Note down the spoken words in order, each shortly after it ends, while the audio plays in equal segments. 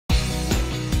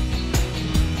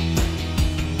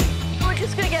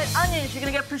get onions, you're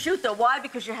gonna get prosciutto. Why?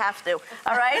 Because you have to,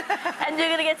 all right? And you're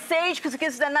gonna get sage because it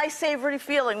gives that nice savory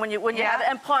feeling when you have it,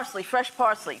 and parsley, fresh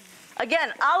parsley.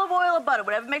 Again, olive oil or butter,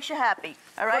 whatever makes you happy,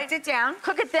 all right? Cooked it down.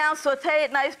 Cook it down, saute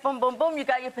it nice, boom, boom, boom. You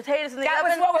got your potatoes in the oven.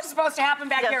 That was what was supposed to happen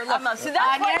back here. Look, see,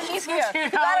 that's why she's here.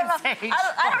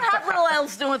 I don't have little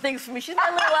elves doing things for me. She's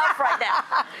my little elf right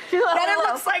now. Then it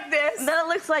looks like this. Then it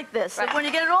looks like this. Right. And when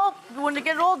you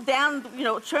get it all down, you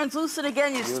know, translucent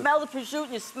again, you smell the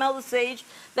prosciutto, you smell the sage.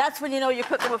 That's when you know you're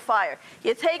cooking with fire.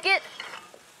 You take it,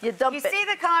 you dump it. You see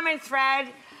the common thread?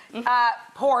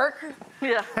 Pork.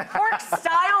 Yeah.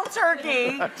 Pork-style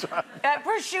turkey. That's right.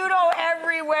 Prosciutto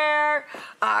everywhere,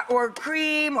 or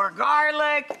cream, or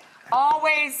garlic.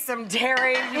 Always some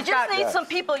dairy. You just need some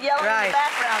people yelling in the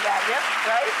background at you,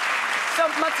 right?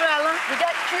 Some mozzarella. You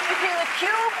got either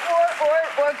cube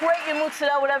or grate your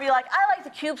mozzarella, whatever you like. I like the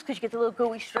cubes because you get the little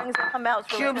gooey strings that come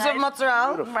out. Really Cubes of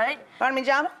mozzarella. Beautiful. Right?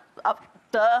 Parmigiano.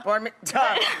 Duh.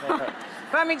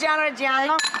 Parmigiano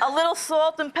Reggiano. A little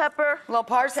salt and pepper. A little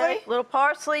parsley. Okay. Little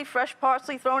parsley, fresh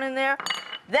parsley thrown in there.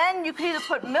 Then you can either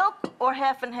put milk or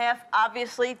half and half.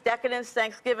 Obviously, decadence,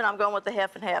 Thanksgiving, I'm going with the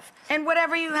half and half. And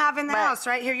whatever you have in the house,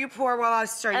 right? Here, you pour while I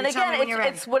stir. And again,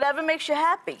 it's whatever makes you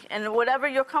happy and whatever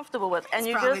you're comfortable with. And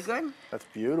you probably just good. That's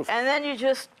beautiful. And then you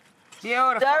just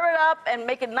stir it up and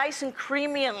make it nice and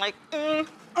creamy and like, and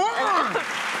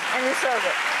you serve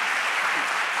it.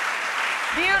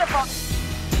 Beautiful.